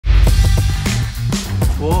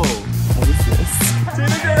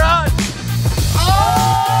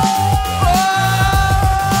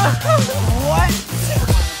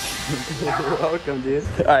welcome, dude.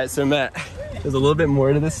 All right, so Matt, there's a little bit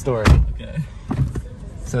more to this story. Okay.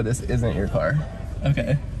 So this isn't your car.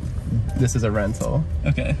 Okay. This is a rental.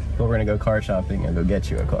 Okay. But we're gonna go car shopping and go get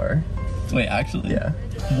you a car. Wait, actually? Yeah.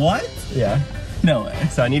 What? Yeah. No way.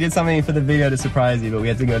 So I needed something for the video to surprise you, but we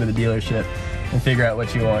had to go to the dealership and figure out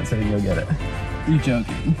what you want so we can go get it. You're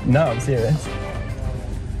joking. No, I'm serious.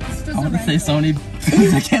 I want to say so many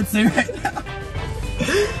things I can't say right now.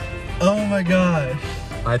 Oh my gosh.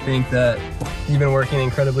 I think that you've been working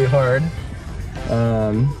incredibly hard.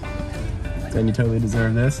 And you totally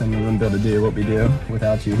deserve this, and we wouldn't be able to do what we do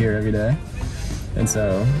without you here every day. And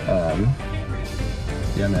so,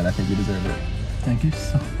 yeah, man, I think you deserve it. Thank you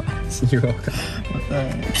so much. You're welcome. What the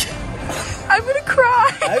heck? I'm gonna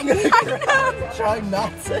cry. I'm gonna cry. I'm trying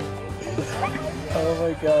not to. Oh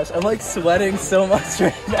my gosh, I'm like sweating so much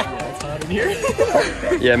right now. Yeah, it's hot in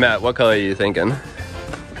here. Yeah, Matt, what color are you thinking? I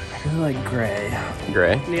feel like gray.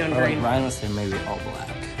 Gray? Neon Or like green. Ryan was saying maybe all black.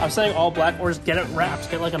 I'm saying all black, or just get it wrapped.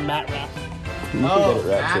 Get like a matte wrap. You can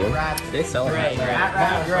get it wrapped too. They sell it.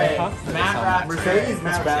 Matte wrap. Mercedes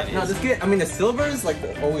matte wrap. No, just get. I mean, the silvers like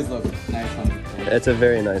always look nice on. It's a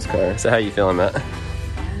very nice car. So how you feeling, Matt?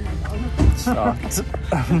 Shocked.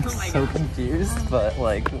 I'm so confused, but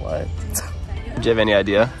like what? Do you have any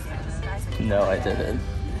idea? No, I didn't.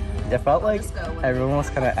 I felt like everyone was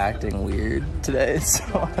kind of acting weird today, so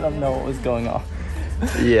I don't know what was going on.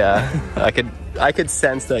 Yeah, I could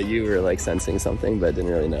sense that you were like sensing something, but didn't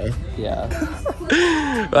really know. Yeah.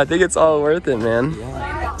 But I think it's all worth it, man.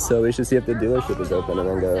 Yeah. So we should see if the dealership is open and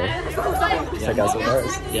then go check out some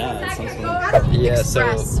cars. Yeah, that sounds fun. Yeah, so,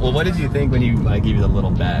 well, what did you think when I gave you the little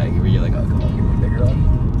bag? Were you like, oh, come on, give me a bigger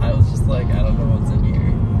one? I was just like, I don't know what's in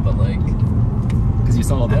here, but like, Because you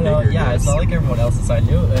saw all the I don't know, bigger yeah, goods. it's not like everyone else's, so I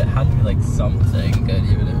knew it had to be like something good,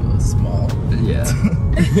 even if it was small. Yeah.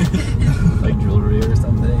 Like jewelry or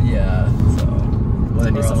something? Yeah, so. Well,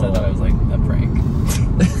 then you Or else saw I thought it was like a prank.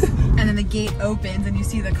 And then the gate opens and you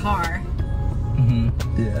see the car.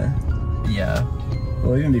 Yeah. Yeah.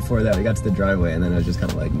 Well, even before that, we got to the driveway and then it was just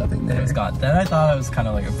kind of like nothing Then there. it was gone. Then I thought it was kind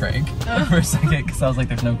of like a prank for a second, because I was like,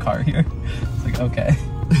 there's no car here. It's like, okay.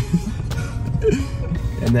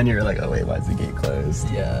 And then you were like, oh wait, why is the gate closed?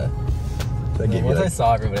 Yeah. So I gave you Once I like,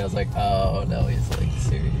 saw everybody, I was like, oh no, he's like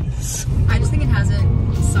serious. I just think it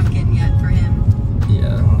hasn't sunk in yet for him. I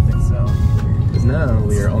yeah. don't think so either. Because now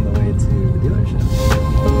we are on the way to the dealership.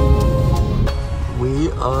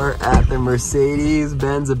 We are at the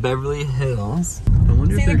Mercedes-Benz of Beverly Hills. I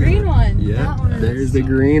wonder See if the they're green gonna... one. Yeah, That one. there's the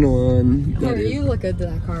green one. Oh, you look good to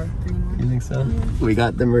that car. Green one. You think so? We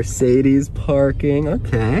got the Mercedes parking.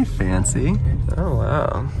 Okay, fancy. Oh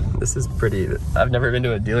wow, this is pretty. I've never been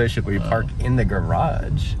to a dealership where you park in the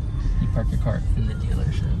garage. You park your car in the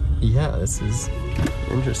dealership. Yeah, this is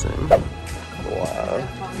interesting. Wow.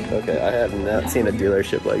 Okay, I have not seen a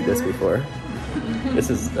dealership like this before. This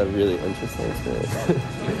is a really interesting experience.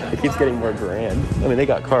 It keeps getting more grand. I mean, they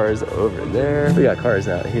got cars over there. We got cars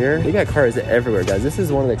out here. They got cars everywhere, guys. This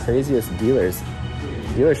is one of the craziest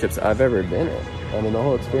dealerships I've ever been in. I mean, the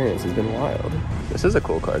whole experience has been wild. This is a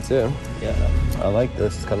cool car too. Yeah. I like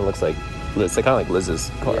this. Kind of looks like Liz. It's kind of like Liz's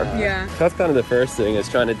car. Yeah. That's kind of the first thing, is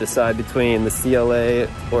trying to decide between the CLA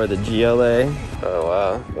or the GLA. Oh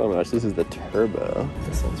wow. Oh my gosh, this is the turbo.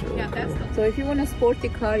 This one's really cool. So if you want a sporty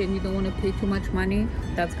car and you don't want to pay too much money,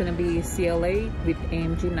 that's going to be CLA with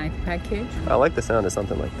AMG night package. I like the sound of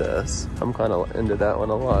something like this. I'm kind of into that one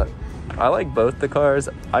a lot. I like both the cars.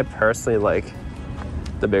 I personally like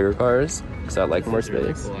the bigger cars because I like more space.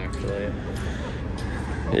 Really cool, actually.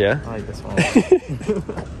 Yeah? I like this one.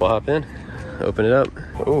 We'll hop in, open it up.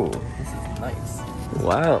 Oh, This is nice.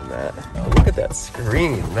 wow, Matt. Look at that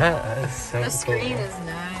screen, Matt. That is so The cool. screen is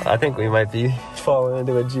nice. I think we might be falling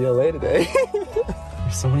into a GLA today.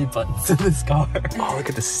 There's so many buttons in this car. Oh, look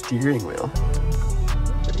at the steering wheel.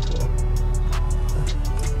 Pretty cool.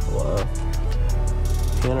 Wow.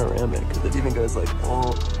 Panoramic, because it even goes like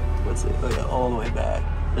all, let's see, oh yeah, all the way back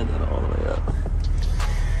and then all the way up.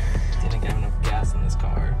 Didn't get enough gas in this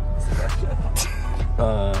car.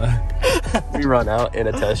 We run out in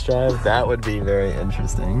a test drive, that would be very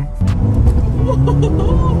interesting. Oh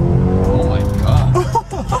my god.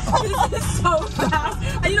 This is so fast.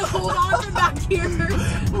 I need to hold on from back here.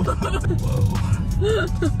 Whoa.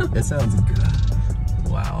 It sounds good.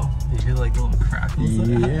 Wow. You hear like little crackles?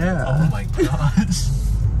 Yeah. Oh my gosh.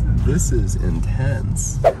 This is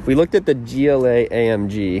intense. We looked at the GLA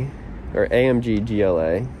AMG, or AMG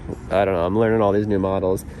GLA. I don't know, I'm learning all these new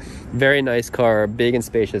models. Very nice car, big and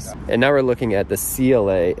spacious. And now we're looking at the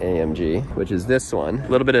CLA AMG, which is this one. A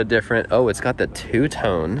little bit of different, oh, it's got the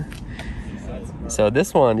two-tone So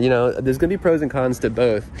this one, you know, there's gonna be pros and cons to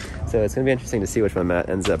both. So it's gonna be interesting to see which one Matt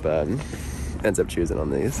ends up choosing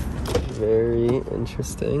on these. Very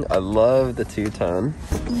interesting. I love the 2-ton.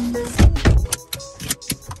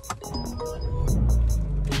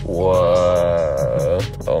 Whoa!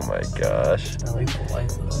 Oh my gosh! I like the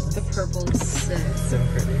lights of this. The purple's sick. So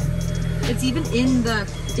pretty. It's even in the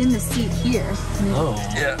seat here. Oh.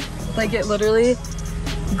 Yeah. Like it literally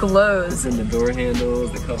glows. And the door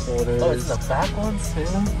handles, the cup holders. Oh, it's the back ones too?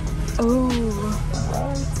 Oh.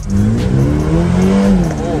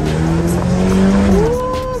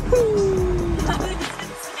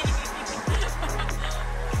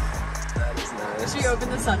 Should we open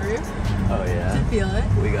the sunroof Oh yeah. to feel it?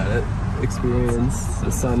 We got it. Experience the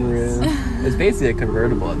sunroof. It's basically a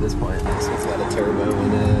convertible at this point. So it's got a turbo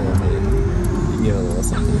in it. I mean, you can get a little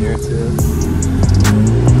something here too.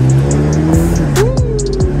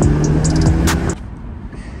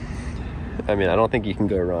 I mean, I don't think you can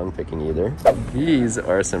go wrong picking either. These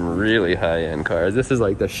are some really high-end cars. This is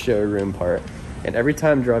like the showroom part. And every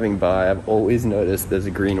time driving by, I've always noticed this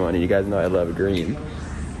green one. And you guys know I love green.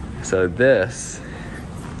 So this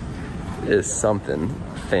is something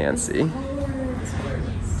fancy.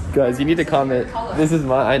 Guys, you need to comment. This is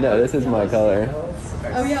my, I know, this is my color.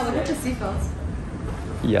 Oh yeah, look at the seatbelts.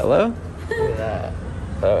 Yellow? Look at that.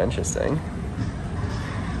 Oh, interesting.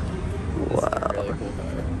 Wow. Really cool car.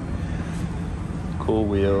 Cool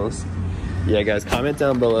wheels. Yeah, guys, comment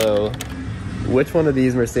down below which one of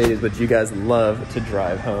these Mercedes would you guys love to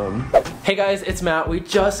drive home. Hey guys, it's Matt. We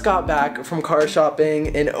just got back from car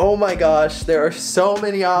shopping and oh my gosh, there are so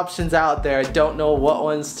many options out there. I don't know what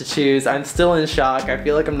ones to choose. I'm still in shock. I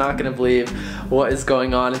feel like I'm not gonna believe what is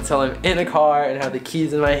going on until I'm in a car and have the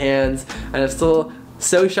keys in my hands, and I'm still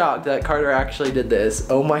so shocked that Carter actually did this.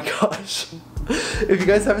 Oh my gosh. If you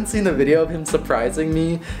guys haven't seen the video of him surprising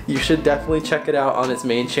me, you should definitely check it out on his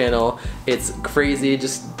main channel. It's crazy.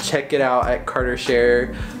 Just check it out at Carter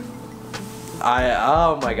Share.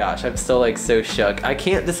 Oh my gosh, I'm still like so shook. I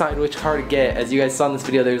can't decide which car to get. As you guys saw in this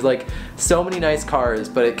video, there's like so many nice cars,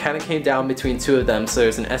 but it kind of came down between two of them. So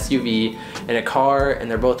there's an SUV and a car,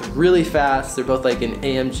 and they're both really fast. They're both like an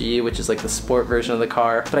AMG, which is like the sport version of the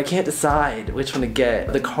car, but I can't decide which one to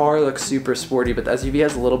get. The car looks super sporty, but the SUV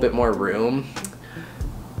has a little bit more room,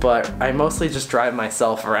 but I mostly just drive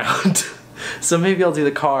myself around. So maybe I'll do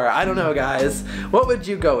the car. I don't know, guys. What would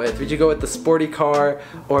you go with? Would you go with the sporty car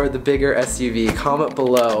or the bigger SUV? Comment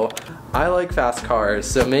below. I like fast cars,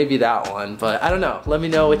 so maybe that one, but I don't know. Let me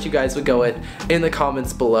know what you guys would go with in the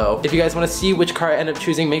comments below. If you guys want to see which car I end up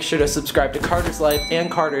choosing, make sure to subscribe to Carter's Life and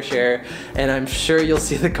Carter Share, and I'm sure you'll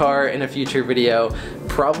see the car in a future video.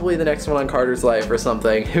 Probably the next one on Carter's Life or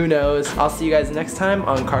something. Who knows? I'll see you guys next time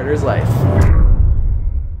on Carter's Life.